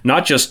 years,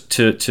 not just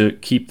to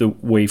keep the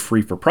way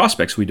free for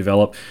prospects we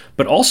develop,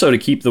 but also to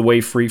keep the way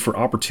free for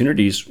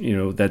opportunities,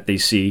 that they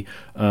see,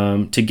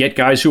 to get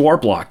guys who are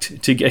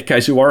blocked, to get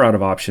guys who are out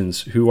of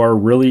options, who are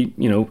really,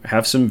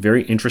 have some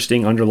very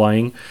interesting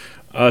underlying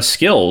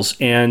skills.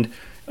 And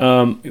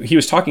he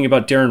was talking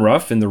about Darren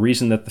Ruff and the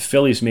reason that the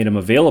Phillies made him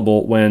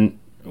available when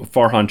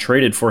Farhan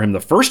traded for him the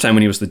first time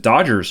when he was the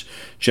Dodgers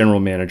general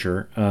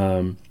manager,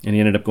 and he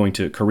ended up going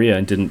to Korea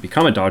and didn't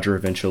become a Dodger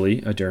eventually,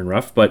 Darren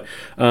Ruff. But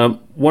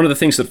one of the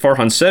things that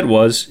Farhan said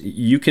was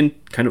you can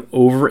kind of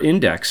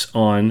over-index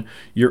on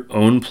your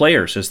own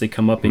players as they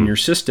come up in your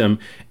system,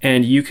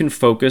 and you can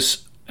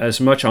focus as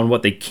much on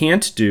what they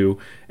can't do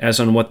as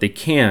on what they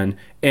can.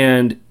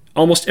 And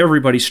almost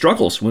everybody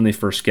struggles when they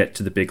first get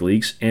to the big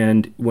leagues,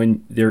 and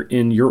when they're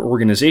in your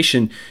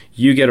organization,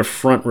 you get a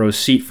front row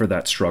seat for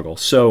that struggle.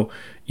 So,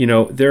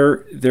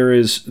 there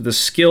is the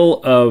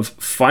skill of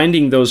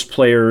finding those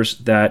players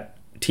that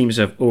teams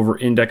have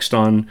over-indexed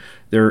on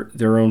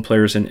their own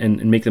players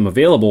and make them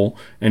available,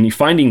 and you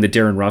finding the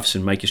Darren Ruffs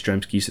and Mike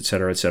Yastrzemskis, et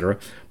cetera, et cetera.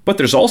 But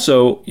there's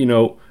also,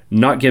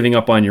 not giving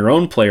up on your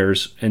own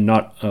players and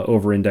not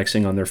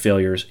over-indexing on their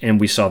failures. And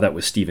we saw that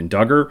with Steven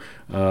Duggar,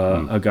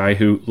 a guy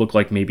who looked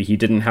like maybe he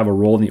didn't have a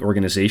role in the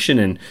organization,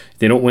 and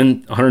they don't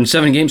win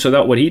 107 games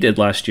without what he did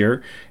last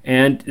year.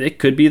 And it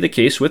could be the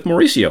case with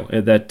Mauricio,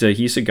 that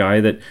he's a guy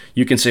that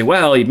you can say,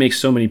 well, he makes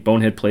so many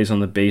bonehead plays on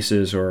the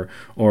bases, or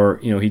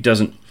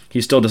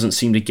he still doesn't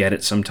seem to get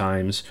it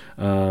sometimes.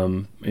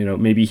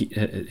 Maybe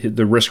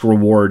the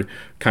risk-reward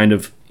kind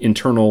of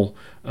internal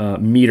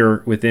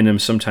meter within him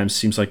sometimes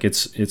seems like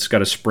it's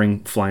got a spring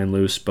flying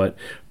loose, but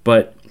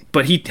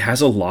he has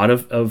a lot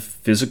of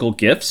physical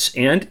gifts,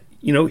 and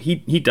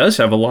he does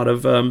have a lot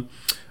of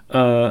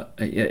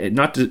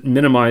not to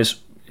minimize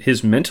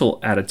his mental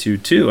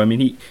attitude too. I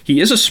mean, he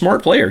is a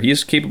smart player. He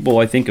is capable,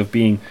 I think, of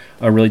being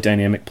a really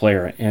dynamic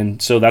player,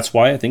 and so that's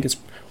why I think it's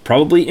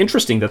probably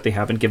interesting that they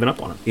haven't given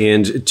up on him.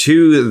 And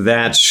to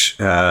that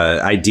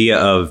idea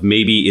of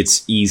maybe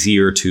it's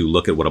easier to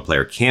look at what a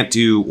player can't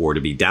do or to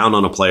be down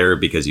on a player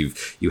because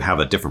you have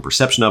a different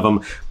perception of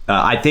them.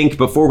 I think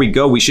before we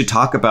go, we should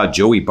talk about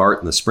Joey Bart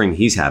and the spring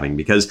he's having,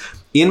 because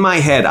in my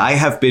head, I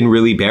have been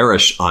really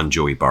bearish on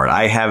Joey Bart.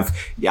 I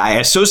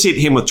associate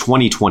him with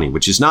 2020,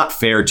 which is not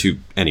fair to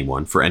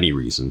anyone for any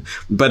reason.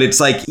 But it's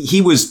like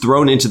he was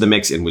thrown into the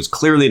mix and was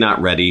clearly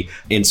not ready.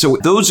 And so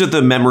those are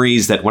the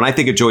memories that when I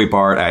think of Joey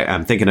Bart,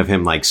 I'm thinking of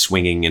him like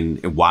swinging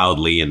and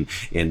wildly and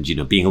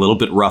being a little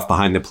bit rough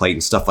behind the plate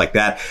and stuff like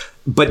that.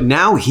 But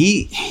now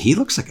he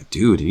looks like a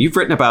dude. And you've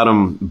written about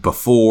him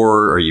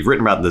before, or you've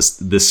written about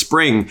this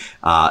spring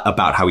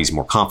about how he's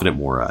more confident,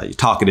 more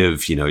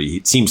talkative.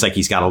 It seems like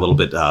he's got a little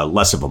bit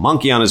less of a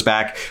monkey on his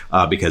back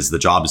because the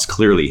job is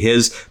clearly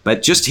his.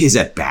 But just his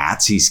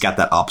at-bats, he's got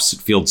that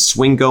opposite field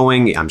swing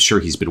going. I'm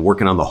sure he's been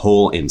working on the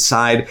hole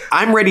inside.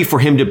 I'm ready for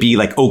him to be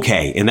like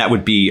okay, and that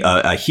would be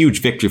a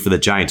huge victory for the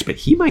Giants. But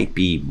he might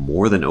be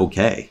more than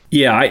okay.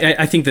 Yeah,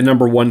 I think the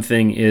number one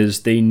thing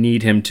is they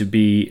need him to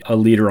be a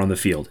leader on the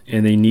field.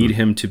 and they need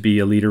him to be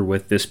a leader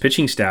with this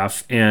pitching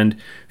staff and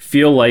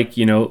feel like,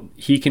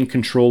 he can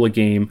control a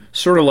game,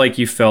 sort of like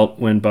you felt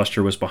when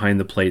Buster was behind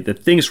the plate, that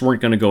things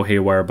weren't going to go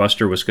haywire.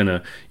 Buster was going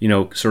to,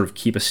 sort of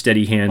keep a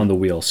steady hand on the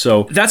wheel.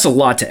 So that's a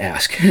lot to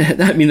ask.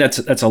 I mean, that's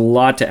a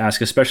lot to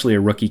ask, especially a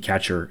rookie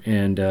catcher.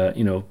 And,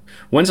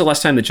 when's the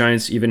last time the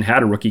Giants even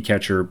had a rookie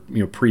catcher,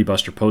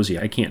 pre-Buster Posey?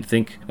 I can't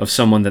think of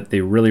someone that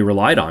they really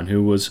relied on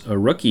who was a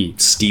rookie.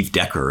 Steve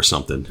Decker or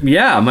something.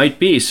 Yeah, might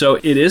be. So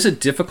it is a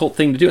difficult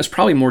thing to do. It's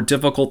probably more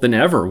difficult than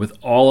ever with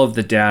all of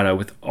the data,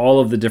 with all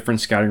of the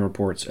different scouting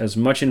reports. As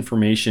much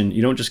information,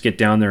 you don't just get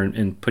down there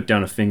and put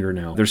down a finger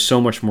now. There's so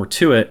much more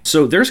to it.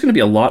 So there's going to be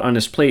a lot on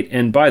his plate.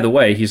 And by the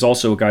way, he's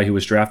also a guy who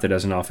was drafted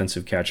as an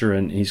offensive catcher,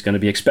 and he's going to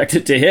be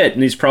expected to hit,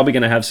 and he's probably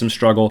going to have some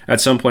struggle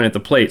at some point at the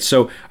plate.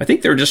 So I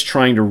think they're just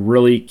trying to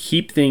really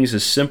keep things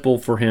as simple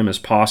for him as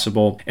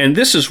possible. And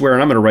this is where,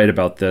 and I'm going to write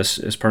about this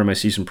as part of my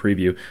season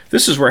preview,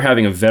 this is where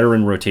having a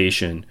veteran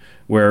rotation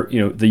where,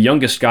 the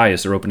youngest guy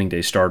is their opening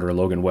day starter,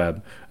 Logan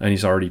Webb, and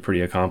he's already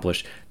pretty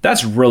accomplished.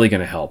 That's really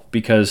going to help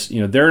because,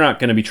 they're not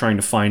going to be trying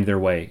to find their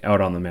way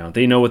out on the mound.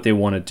 They know what they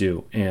want to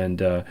do.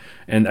 And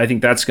I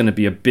think that's going to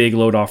be a big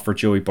load off for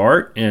Joey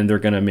Bart, and they're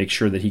going to make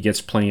sure that he gets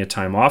plenty of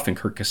time off, and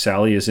Curt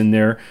Casali is in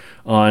there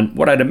on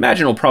what I'd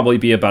imagine will probably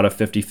be about a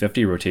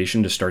 50-50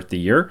 rotation to start the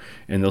year,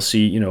 and they'll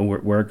see,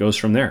 where it goes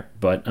from there.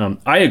 But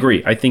I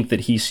agree. I think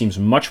that he seems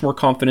much more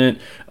confident.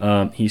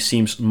 He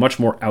seems much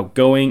more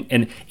outgoing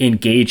and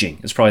engaging.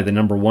 Is probably the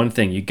number one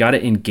thing. You got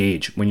to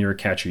engage when you're a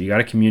catcher. You got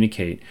to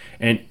communicate.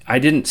 And I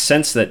didn't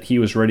sense that he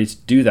was ready to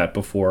do that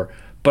before.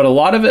 But a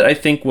lot of it, I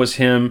think, was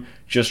him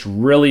just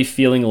really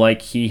feeling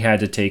like he had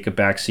to take a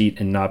backseat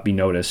and not be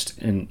noticed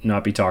and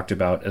not be talked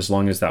about as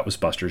long as that was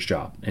Buster's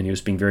job. And he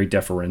was being very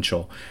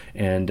deferential.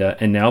 And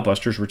now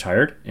Buster's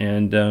retired,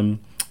 and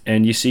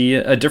you see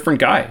a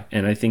different guy.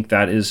 And I think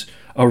that is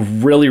a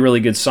really, really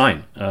good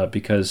sign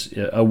because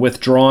a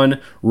withdrawn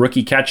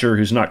rookie catcher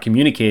who's not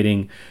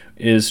communicating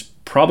is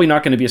probably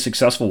not going to be a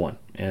successful one.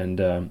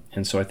 And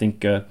so I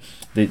think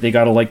they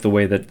got to like the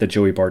way that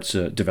Joey Bart's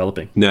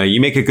developing. No,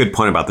 you make a good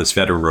point about this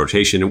veteran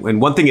rotation.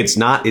 And one thing, it's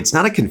not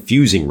a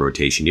confusing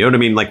rotation. You know what I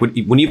mean? Like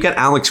when you've got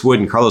Alex Wood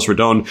and Carlos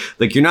Rodon,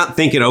 like you're not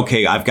thinking,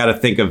 okay, I've got to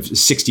think of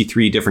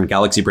 63 different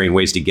Galaxy Brain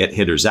ways to get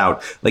hitters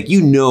out. Like,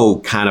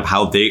 kind of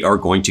how they are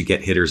going to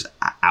get hitters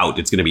out.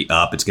 It's going to be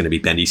up. It's going to be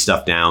bendy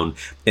stuff down.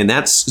 And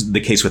that's the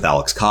case with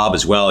Alex Cobb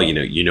as well.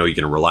 You're going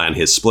to rely on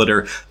his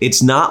splitter.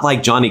 It's not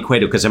like Johnny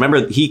Cueto, because I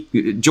remember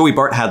Joey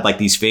Bart had like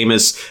these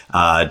famous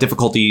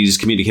difficulties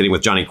communicating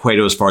with Johnny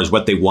Cueto as far as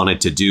what they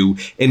wanted to do.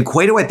 And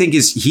Cueto, I think,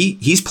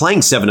 he's playing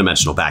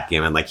 7-dimensional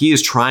backgammon. Like, he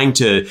is trying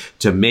to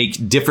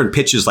make different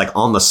pitches like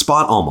on the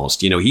spot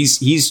almost.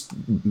 He's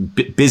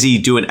busy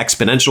doing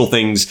exponential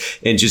things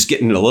and just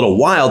getting a little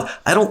wild.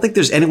 I don't think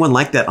there's anyone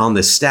like that on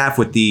this staff,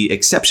 with the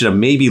exception of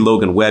maybe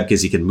Logan Webb,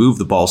 because he can move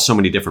the ball so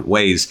many different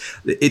ways.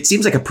 It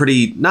seems like a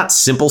pretty, not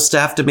simple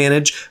staff to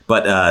manage,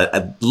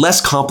 but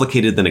less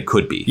complicated than it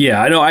could be.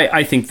 Yeah, I know.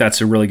 I think that's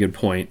a really good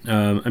point.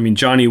 I mean,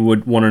 Johnny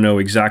would want to know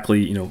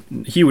exactly,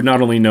 he would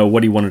not only know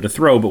what he wanted to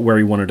throw, but where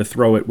he wanted to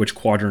throw it, which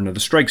quadrant of the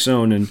strike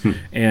zone.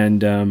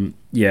 And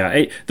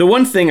yeah, the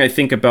one thing I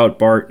think about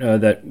Bart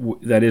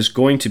that is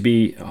going to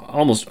be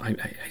almost,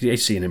 I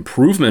see an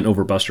improvement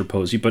over Buster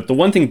Posey, but the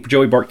one thing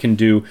Joey Bart can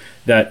do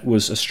that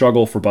was a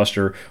struggle for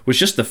Buster was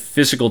just the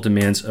physical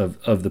demands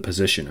of the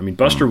position. I mean,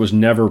 Buster was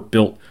never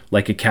built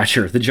like a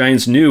catcher. The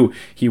Giants knew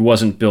he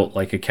wasn't built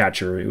like a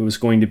catcher. It was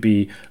going to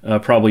be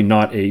probably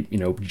not a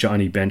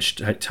Johnny Bench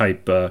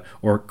type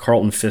or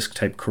Carlton Fisk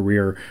type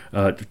career,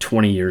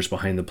 20 years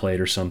behind the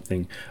plate or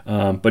something.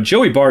 But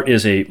Joey Bart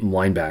is a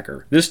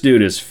linebacker. This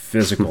dude is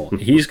physical.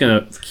 He's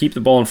going to keep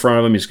the ball in front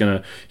of him. He's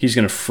going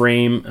to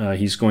frame.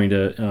 He's going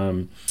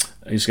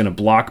to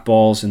block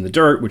balls in the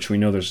dirt, which we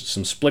know there's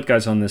some split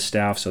guys on this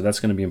staff, so that's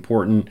going to be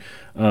important.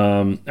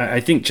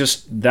 I think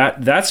just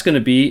that's going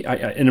to be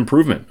an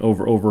improvement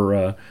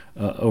over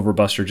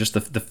Buster, just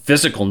the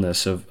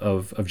physicalness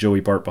of Joey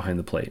Bart behind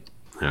the plate.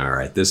 All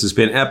right, this has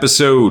been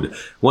episode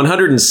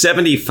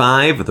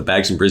 175 of the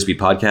Bags and Brisbee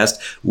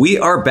podcast. We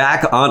are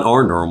back on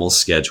our normal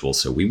schedule,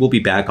 so we will be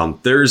back on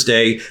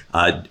Thursday.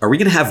 Are we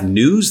going to have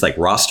news, like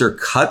roster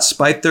cuts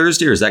by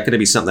Thursday, or is that going to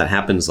be something that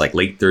happens like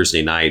late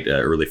Thursday night,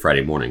 early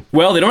Friday morning?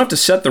 Well, they don't have to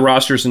set the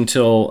rosters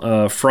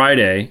until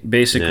Friday,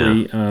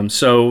 basically, yeah.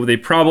 So they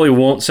probably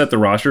won't set the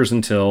rosters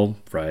until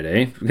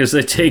Friday because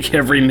they take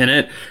every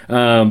minute,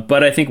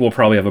 but I think we'll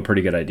probably have a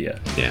pretty good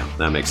idea. Yeah,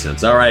 that makes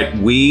sense. All right,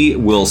 we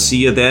will see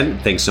you then.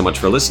 Thanks so much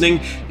for listening,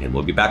 and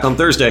we'll be back on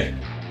Thursday.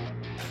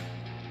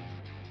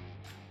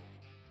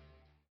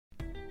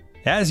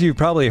 As you've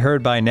probably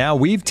heard by now,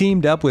 we've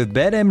teamed up with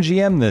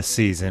BetMGM this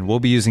season. We'll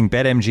be using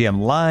BetMGM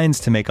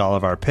lines to make all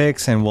of our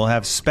picks, and we'll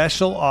have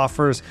special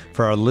offers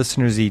for our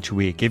listeners each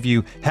week. If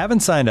you haven't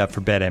signed up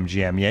for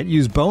BetMGM yet,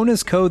 use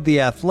bonus code The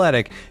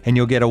Athletic, and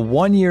you'll get a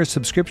 1-year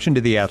subscription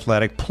to The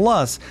Athletic,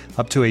 plus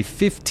up to a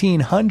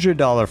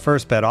 $1,500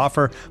 first bet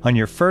offer on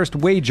your first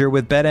wager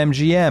with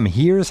BetMGM.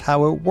 Here's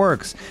how it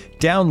works.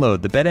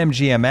 Download the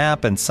BetMGM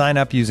app and sign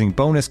up using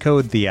bonus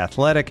code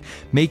THEATHLETIC.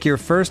 Make your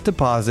first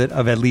deposit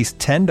of at least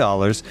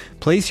 $10.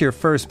 Place your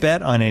first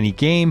bet on any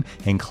game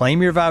and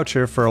claim your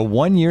voucher for a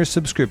 1-year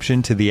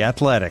subscription to The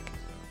Athletic.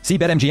 See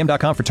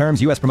BetMGM.com for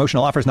terms. U.S.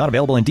 promotional offers not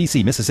available in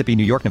D.C., Mississippi,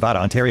 New York, Nevada,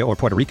 Ontario, or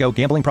Puerto Rico.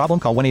 Gambling problem?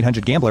 Call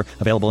 1-800-GAMBLER.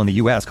 Available in the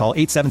U.S. Call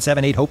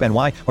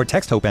 877-8-HOPE-NY or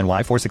text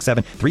HOPE-NY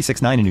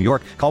 467-369 in New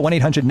York. Call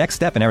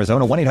 1-800-NEXT-STEP in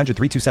Arizona.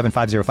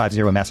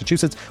 1-800-327-5050 in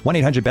Massachusetts.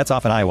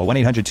 1-800-BETS-OFF in Iowa.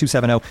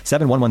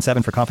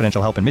 1-800-270-7117 for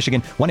confidential help in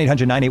Michigan.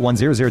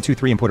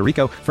 1-800-981-0023 in Puerto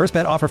Rico. First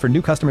bet offer for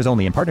new customers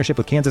only in partnership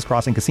with Kansas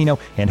Crossing Casino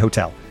and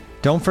Hotel.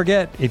 Don't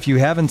forget, if you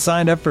haven't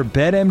signed up for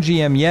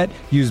BetMGM yet,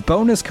 use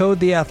bonus code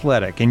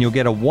THEATHLETIC and you'll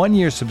get a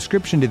 1-year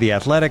subscription to The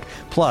Athletic,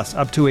 plus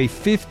up to a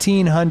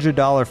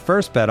 $1,500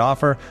 first bet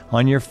offer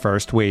on your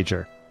first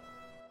wager.